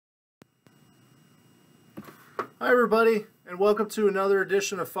Hi everybody, and welcome to another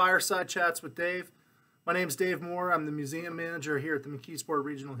edition of Fireside Chats with Dave. My name is Dave Moore. I'm the museum manager here at the McKeesport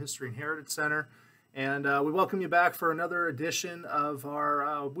Regional History and Heritage Center, and we welcome you back for another edition of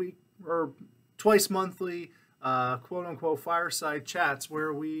our week or twice monthly quote-unquote Fireside Chats,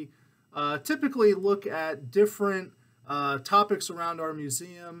 where we typically look at different topics around our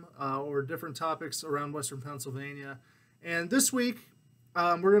museum or different topics around Western Pennsylvania. And this week,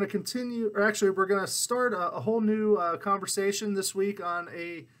 we're going to continue, or actually we're going to start a whole new conversation this week on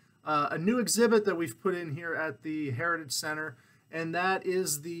a new exhibit that we've put in here at the Heritage Center, and that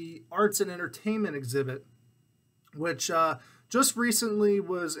is the Arts and Entertainment exhibit, which just recently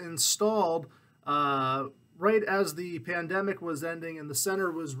was installed right as the pandemic was ending and the center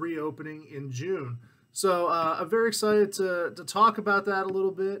was reopening in June. So I'm very excited to talk about that a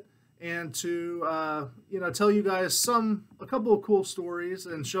little bit, and to tell you guys a couple of cool stories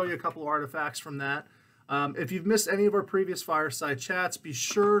and show you a couple of artifacts from that. If you've missed any of our previous Fireside Chats, be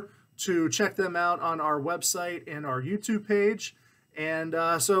sure to check them out on our website and our YouTube page. And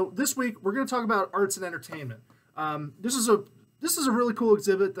so this week we're going to talk about arts and entertainment. This is a really cool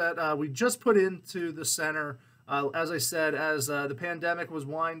exhibit that we just put into the center. As I said, as the pandemic was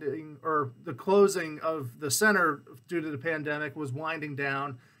winding, or the closing of the center due to the pandemic was winding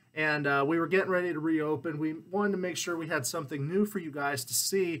down, and we were getting ready to reopen. We wanted to make sure we had something new for you guys to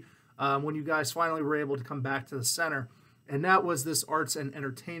see when you guys finally were able to come back to the center. And that was this arts and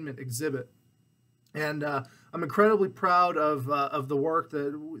entertainment exhibit. And I'm incredibly proud of the work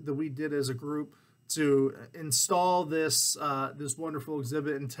that we did as a group to install this wonderful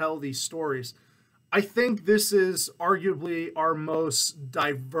exhibit and tell these stories. I think this is arguably our most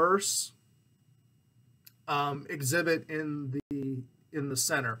diverse exhibit in the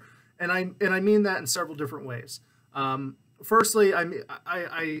center, and I mean that in several different ways. Firstly,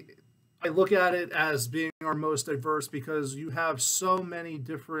 I look at it as being our most diverse because you have so many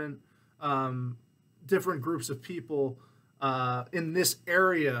different groups of people in this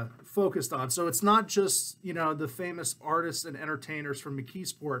area focused on. So it's not just the famous artists and entertainers from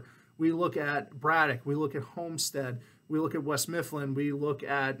McKeesport. We look at Braddock, we look at Homestead, we look at West Mifflin, we look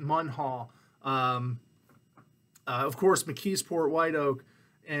at Munhall, of course McKeesport, White Oak,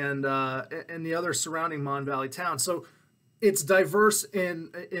 and the other surrounding Mon Valley towns. So it's diverse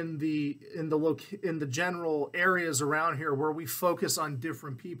in the general areas around here where we focus on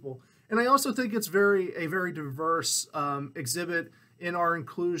different people. And I also think it's a very diverse exhibit in our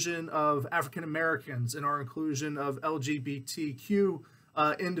inclusion of African Americans, in our inclusion of LGBTQ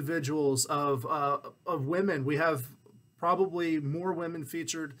individuals, of women. We have probably more women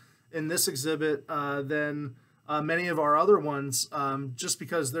featured in this exhibit than many of our other ones, just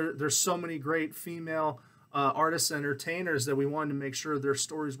because there's so many great female artists and entertainers that we wanted to make sure their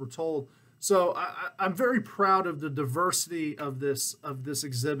stories were told. So I'm very proud of the diversity of this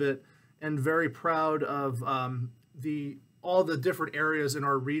exhibit, and very proud of all the different areas in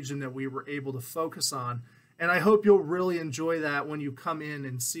our region that we were able to focus on. And I hope you'll really enjoy that when you come in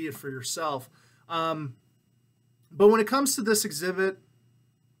and see it for yourself. But when it comes to this exhibit,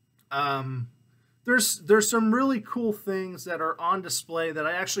 there's some really cool things that are on display that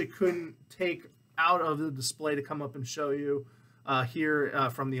I actually couldn't take out of the display to come up and show you here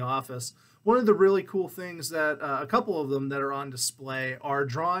from the office. One of the really cool things that, a couple of them that are on display, are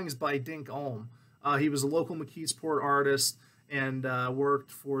drawings by Dink Ulm. He was a local McKeesport artist and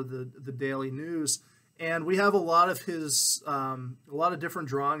worked for the Daily News. And we have a lot of different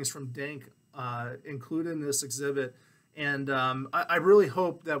drawings from Dink included in this exhibit. And I really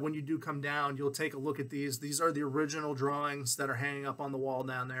hope that when you do come down, you'll take a look at these. These are the original drawings that are hanging up on the wall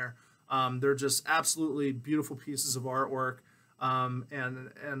down there. They're just absolutely beautiful pieces of artwork. One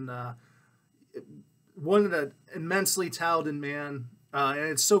an immensely talented man. And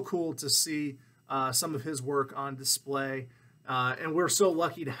it's so cool to see some of his work on display. And we're so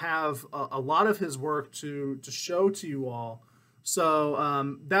lucky to have a lot of his work to show to you all.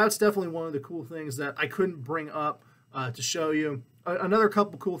 So that's definitely one of the cool things that I couldn't bring up to show you. Another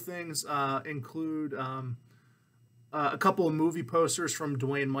couple cool things include a couple of movie posters from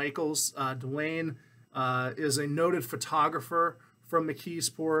Dwayne Michaels. Dwayne is a noted photographer from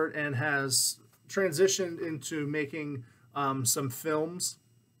McKeesport and has transitioned into making some films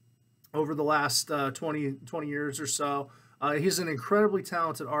over the last 20 years or so. He's an incredibly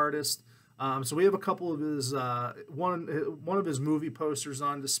talented artist. So we have a couple of his one of his movie posters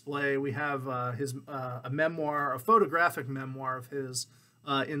on display. We have a memoir, a photographic memoir of his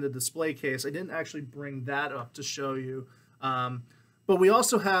in the display case. I didn't actually bring that up to show you, but we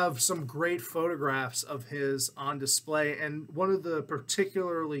also have some great photographs of his on display. And one of the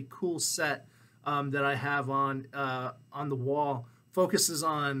particularly cool set that I have on the wall focuses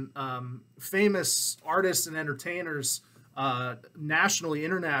on famous artists and entertainers nationally,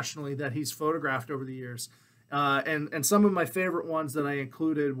 internationally, that he's photographed over the years. And some of my favorite ones that I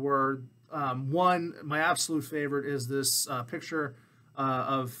included were one, my absolute favorite is this picture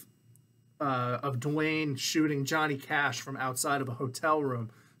of Dwayne shooting Johnny Cash from outside of a hotel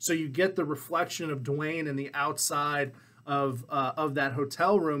room. So you get the reflection of Dwayne in the outside of that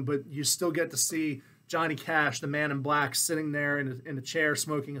hotel room, but you still get to see Johnny Cash, the man in black, sitting there in a chair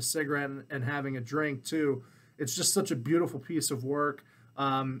smoking a cigarette and having a drink too. It's just such a beautiful piece of work.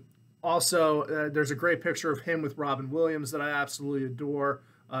 Also, there's a great picture of him with Robin Williams that I absolutely adore.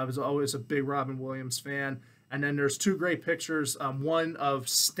 I was always a big Robin Williams fan. And then there's two great pictures, one of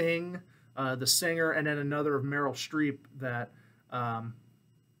Sting, the singer, and then another of Meryl Streep that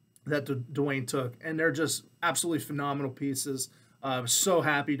Dwayne took. And they're just absolutely phenomenal pieces. I was so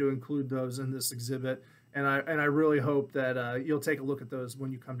happy to include those in this exhibit. And I really hope that you'll take a look at those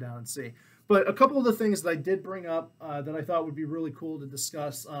when you come down and see. But a couple of the things that I did bring up that I thought would be really cool to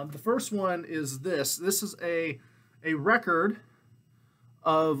discuss. The first one is this. This is a record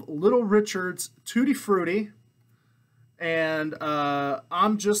of Little Richard's Tutti Frutti and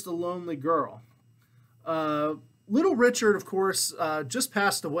I'm Just a Lonely Girl. Little Richard, of course, just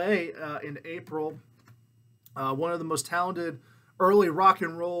passed away in April. One of the most talented early rock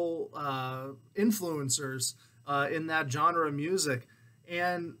and roll influencers in that genre of music.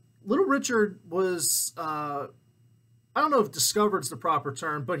 And Little Richard was, I don't know if discovered's the proper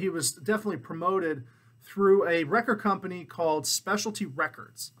term, but he was definitely promoted through a record company called Specialty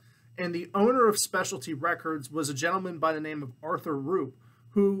Records. And the owner of Specialty Records was a gentleman by the name of Arthur Rupe,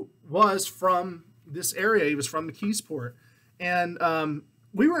 who was from this area. He was from McKeesport. And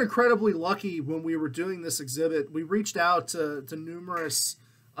we were incredibly lucky when we were doing this exhibit. We reached out to numerous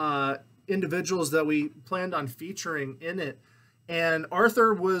individuals that we planned on featuring in it. And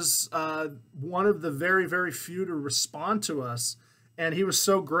Arthur was one of the very, very few to respond to us. And he was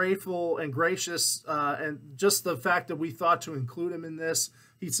so grateful and gracious. And just the fact that we thought to include him in this,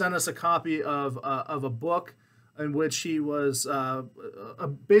 he sent us a copy of a book in which he was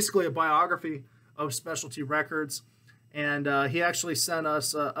basically a biography of Specialty Records. And he actually sent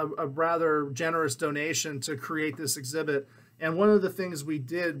us a rather generous donation to create this exhibit. And one of the things we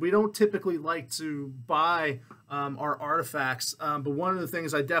did, we don't typically like to buy our artifacts, but one of the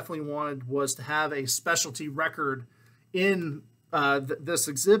things I definitely wanted was to have a specialty record in this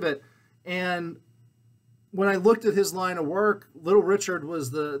exhibit. And when I looked at his line of work, Little Richard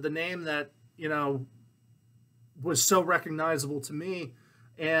was the name that, you know, was so recognizable to me.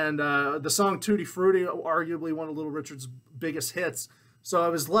 And the song Tutti Frutti, arguably one of Little Richard's biggest hits. So I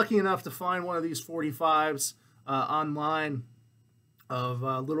was lucky enough to find one of these 45s online of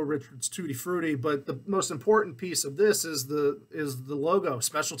Little Richard's Tutti Frutti. But the most important piece of this is the logo,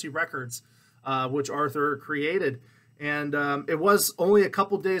 Specialty Records, which Arthur created. And it was only a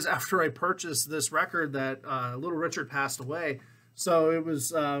couple days after I purchased this record that Little Richard passed away. So it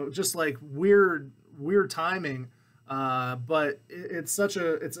was just like weird timing. But it's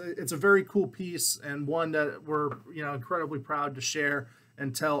a very cool piece, and one that we're incredibly proud to share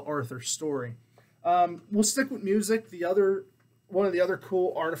and tell Arthur's story. We'll stick with music. One of the other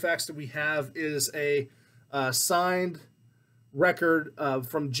cool artifacts that we have is a signed record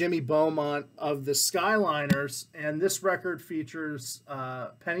from Jimmy Beaumont of the Skyliners, and this record features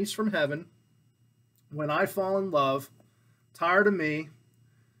Pennies from Heaven, When I Fall in Love, Tired of Me,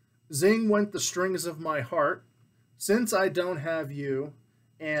 Zing Went the Strings of My Heart, Since I Don't Have You,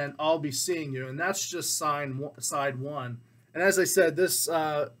 and I'll Be Seeing You. And that's just side one. And as I said, this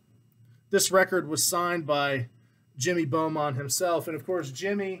record was signed by Jimmy Beaumont himself. And of course,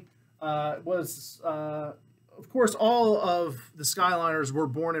 Jimmy was, of course, all of the Skyliners were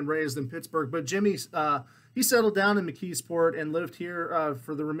born and raised in Pittsburgh. But Jimmy, he settled down in McKeesport and lived here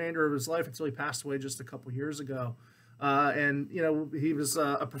for the remainder of his life until he passed away just a couple years ago. And, he was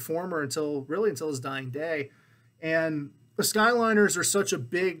a performer until his dying day. And the Skyliners are such a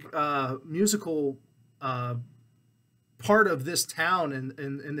big musical part of this town and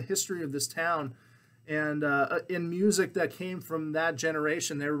in the history of this town. And in music that came from that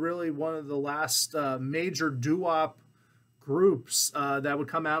generation, they're really one of the last major doo-wop groups that would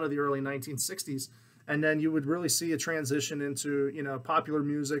come out of the early 1960s. And then you would really see a transition into, popular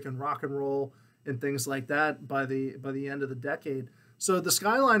music and rock and roll and things like that by the end of the decade. So the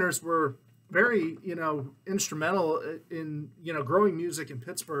Skyliners were very, instrumental in, growing music in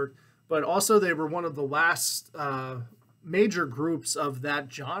Pittsburgh, but also they were one of the last major groups of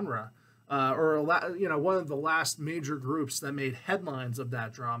that genre. one of the last major groups that made headlines of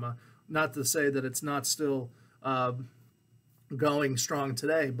that drama. Not to say that it's not still going strong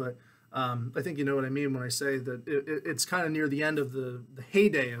today, but I think you know what I mean when I say that it's kind of near the end of the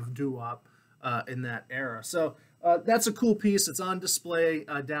heyday of doo-wop in that era. So that's a cool piece. It's on display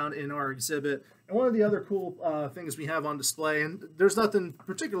down in our exhibit. And one of the other cool things we have on display, and there's nothing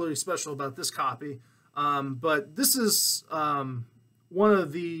particularly special about this copy, but this is one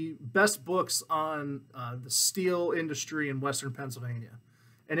of the best books on the steel industry in Western Pennsylvania.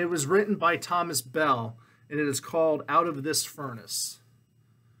 And it was written by Thomas Bell, and it is called Out of This Furnace.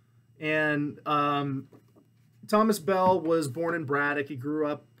 And Thomas Bell was born in Braddock. He grew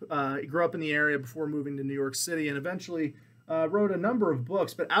up in the area before moving to New York City, and eventually wrote a number of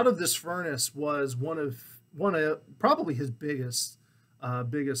books. But Out of This Furnace was one of probably his biggest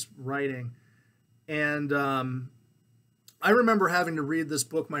writing. And I remember having to read this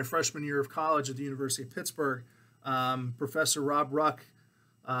book my freshman year of college at the University of Pittsburgh. Professor Rob Ruck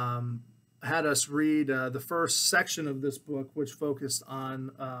had us read the first section of this book, which focused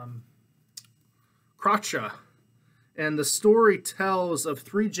on Kracha. And the story tells of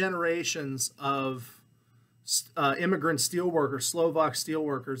 3 generations of immigrant steelworkers, Slovak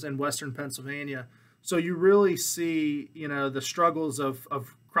steelworkers in Western Pennsylvania. So you really see, the struggles of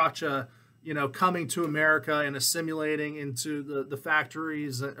Kracha, coming to America and assimilating into the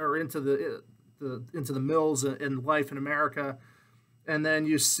factories or into the mills and life in America. And then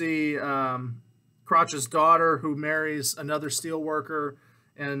you see Kracha's daughter, who marries another steelworker,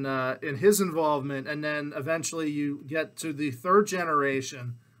 and in his involvement, and then eventually you get to the 3rd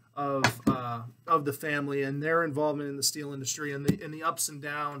generation of the family and their involvement in the steel industry and the ups and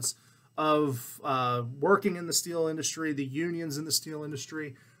downs of working in the steel industry, the unions in the steel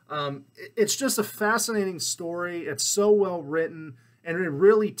industry. It's just a fascinating story. It's so well written, and it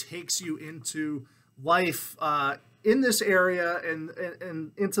really takes you into life in this area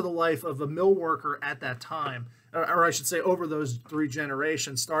and into the life of a mill worker at that time, or I should say over those 3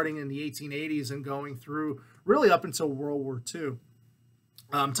 generations, starting in the 1880s and going through really up until World War II.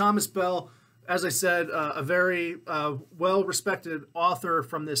 Thomas Bell, as I said, a very well-respected author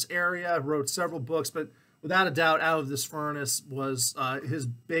from this area, wrote several books, but without a doubt, Out of This Furnace was his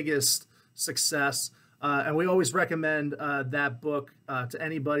biggest success. And we always recommend that book to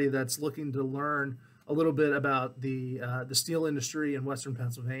anybody that's looking to learn a little bit about the steel industry in Western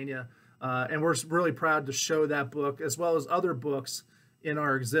Pennsylvania. And we're really proud to show that book as well as other books in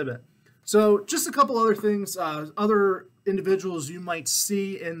our exhibit. So just a couple other things, other individuals you might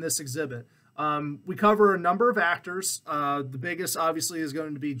see in this exhibit. We cover a number of actors. The biggest, obviously, is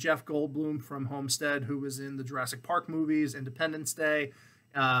going to be Jeff Goldblum from Homestead, who was in the Jurassic Park movies, Independence Day,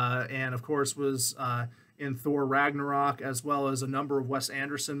 and, of course, was in Thor Ragnarok, as well as a number of Wes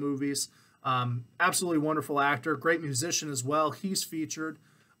Anderson movies. Absolutely wonderful actor, great musician as well. He's featured,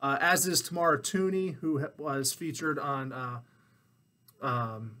 as is Tamara Tooney, who was featured on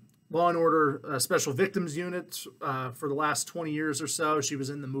Law and Order Special Victims Unit for the last 20 years or so. She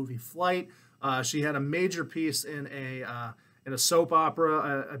was in the movie Flight. She had a major piece in a soap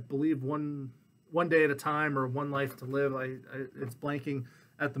opera, I believe One Day at a Time or One Life to Live. It's blanking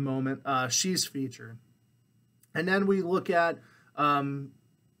at the moment. She's featured. And then we look at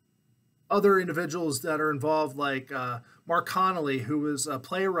other individuals that are involved, like Mark Connolly, who was a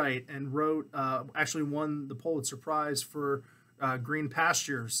playwright and wrote, actually won the Pulitzer Prize for Green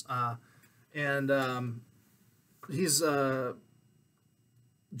Pastures. And he's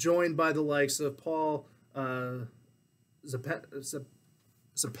joined by the likes of Paul Zapenovich,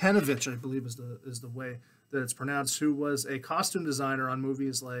 I believe is the way that it's pronounced, who was a costume designer on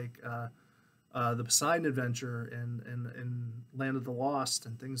movies like The Poseidon Adventure and Land of the Lost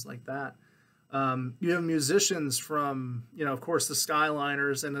and things like that. You have musicians from, of course, the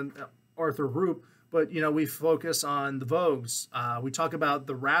Skyliners and Arthur Rupe, but, we focus on the Vogues. We talk about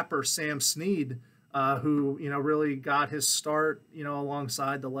the rapper Sam Sneed, who, really got his start,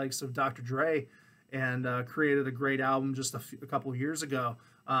 alongside the likes of Dr. Dre and created a great album just a couple of years ago.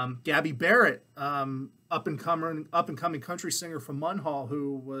 Gabby Barrett, up-and-coming country singer from Munhall,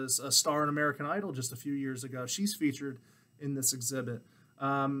 who was a star in American Idol just a few years ago. She's featured in this exhibit.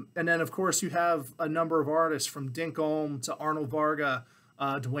 And then, of course, you have a number of artists from Dink Ohm to Arnold Varga,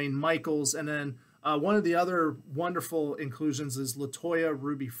 Dwayne Michaels, and then one of the other wonderful inclusions is LaToya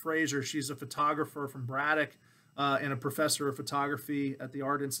Ruby Frazier. She's a photographer from Braddock and a professor of photography at the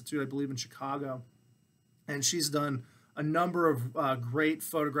Art Institute, I believe, in Chicago. And she's done a number of great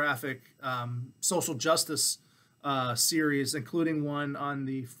photographic social justice series, including one on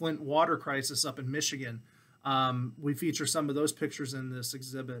the Flint water crisis up in Michigan. We feature some of those pictures in this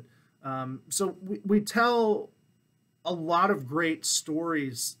exhibit. So we tell a lot of great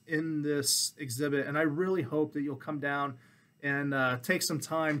stories in this exhibit, and I really hope that you'll come down and take some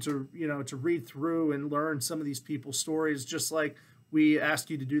time to to read through and learn some of these people's stories, just like we ask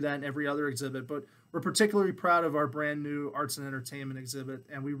you to do that in every other exhibit. But we're particularly proud of our brand new arts and entertainment exhibit,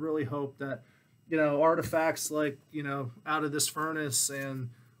 and we really hope that artifacts like Out of This Furnace and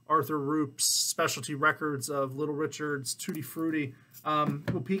Arthur Rupe's specialty records of Little Richard's Tutti Frutti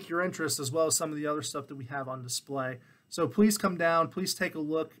will pique your interest, as well as some of the other stuff that we have on display. So please come down, please take a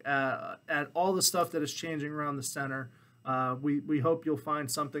look at all the stuff that is changing around the center. We hope you'll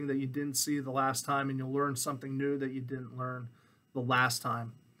find something that you didn't see the last time, and you'll learn something new that you didn't learn the last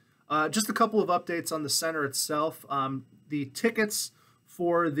time. Just a couple of updates on the center itself. The tickets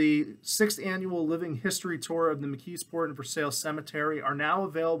for the 6th Annual Living History Tour of the McKeesport and Versailles Cemetery are now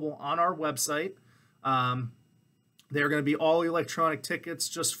available on our website. They're going to be all electronic tickets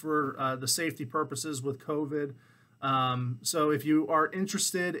just for the safety purposes with COVID. So if you are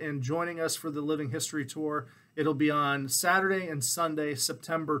interested in joining us for the Living History Tour, it'll be on Saturday and Sunday,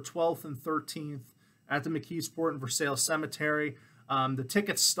 September 12th and 13th at the McKeesport and Versailles Cemetery. The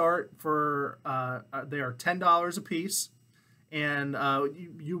tickets start for, they are $10 a piece, and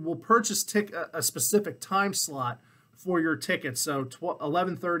you will purchase a specific time slot for your tickets. So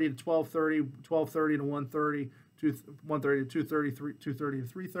 11:30 to 12:30, 12:30 to 1:30, 1:30 to 2:30, 2:30 to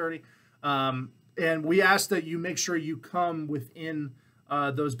 3:30. And we ask that you make sure you come within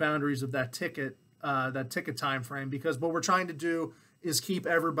those boundaries of that ticket time frame, because what we're trying to do is keep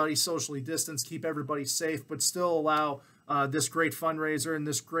everybody socially distanced, keep everybody safe, but still allow this great fundraiser and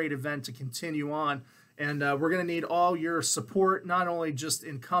this great event to continue on. And we're going to need all your support, not only just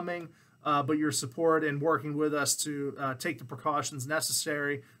in coming, but your support in working with us to take the precautions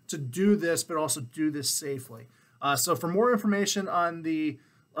necessary to do this, but also do this safely. So for more information on the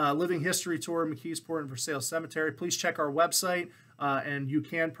Living History Tour, McKeesport and Versailles Cemetery, please check our website, and you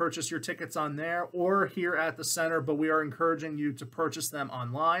can purchase your tickets on there or here at the center, but we are encouraging you to purchase them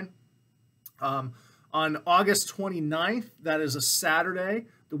online. On August 29th, that is a Saturday,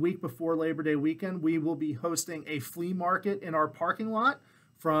 the week before Labor Day weekend, we will be hosting a flea market in our parking lot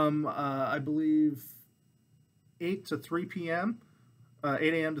from, I believe, 8 to 3 p.m.,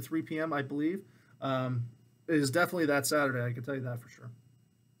 8 a.m. to 3 p.m., I believe. It is definitely that Saturday, I can tell you that for sure.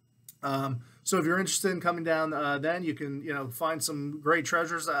 So if you're interested in coming down, then you can, find some great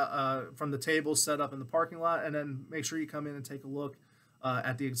treasures from the tables set up in the parking lot, and then make sure you come in and take a look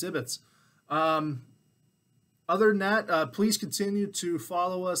at the exhibits. Other than that, please continue to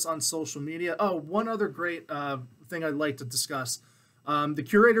follow us on social media. Oh, one other great thing I'd like to discuss. The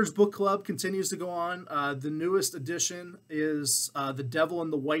Curators Book Club continues to go on. The newest edition is The Devil in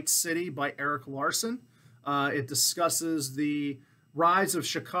the White City by Eric Larson. It discusses the rise of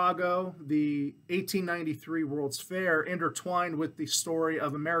Chicago, the 1893 World's Fair, intertwined with the story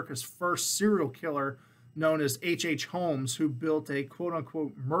of America's first serial killer known as H.H. Holmes, who built a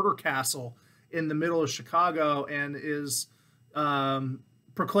quote-unquote murder castle in the middle of Chicago and is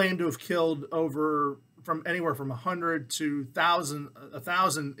proclaimed to have killed anywhere from 100 to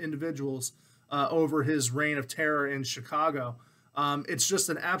 1,000 individuals over his reign of terror in Chicago. It's just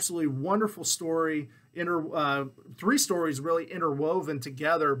an absolutely wonderful story. Three stories really interwoven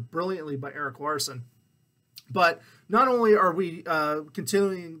together brilliantly by Eric Larson. But not only are we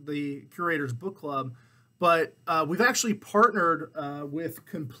continuing the Curators Book Club, but we've actually partnered with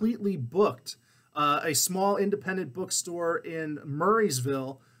Completely Booked, a small independent bookstore in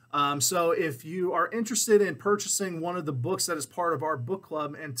Murraysville. So if you are interested in purchasing one of the books that is part of our book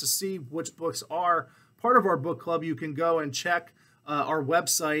club, and to see which books are part of our book club, you can go and check our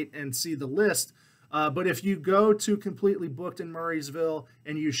website and see the list. But if you go to Completely Booked in Murraysville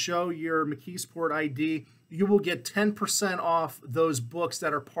and you show your McKeesport ID, you will get 10% off those books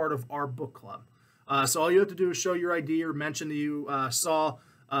that are part of our book club. So all you have to do is show your ID or mention that you saw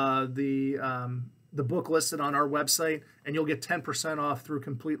the book listed on our website, and you'll get 10% off through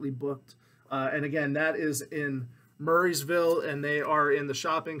Completely Booked. And again, that is in Murraysville, and they are in the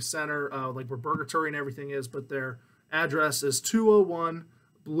shopping center, like where Burgatory and everything is, but their address is 201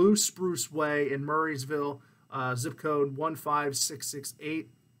 Blue Spruce Way in Murraysville, zip code 15668.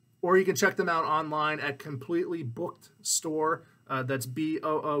 Or you can check them out online at Completely Booked Store. That's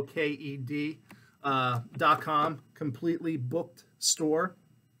BOOKED.com. Completely Booked Store.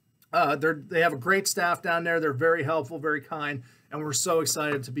 They have a great staff down there. They're very helpful, very kind, and we're so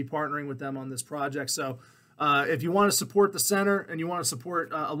excited to be partnering with them on this project. So if you want to support the center and you want to support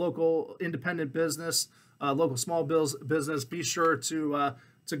a local independent business, local small business, be sure to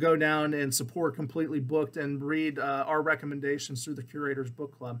go down and support Completely Booked and read our recommendations through the Curators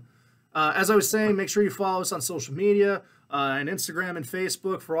Book Club. As I was saying, make sure you follow us on social media and Instagram and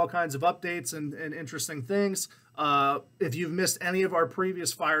Facebook for all kinds of updates and interesting things. If you've missed any of our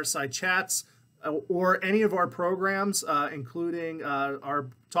previous Fireside chats or any of our programs, including our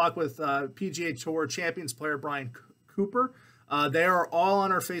talk with PGA Tour Champions player Brian Cooper, they are all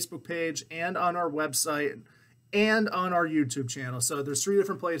on our Facebook page and on our website and on our YouTube channel. So there's 3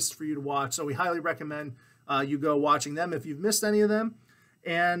 different places for you to watch. So we highly recommend you go watching them if you've missed any of them.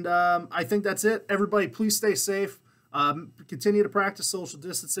 And I think that's it. Everybody, please stay safe. Continue to practice social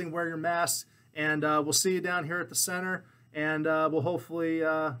distancing, wear your mask, and we'll see you down here at the center. And we'll hopefully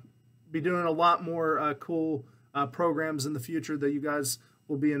be doing a lot more cool programs in the future that you guys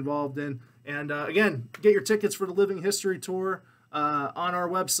will be involved in. And again, get your tickets for the Living History Tour on our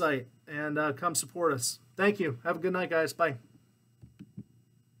website and come support us. Thank you. Have a good night, guys. Bye.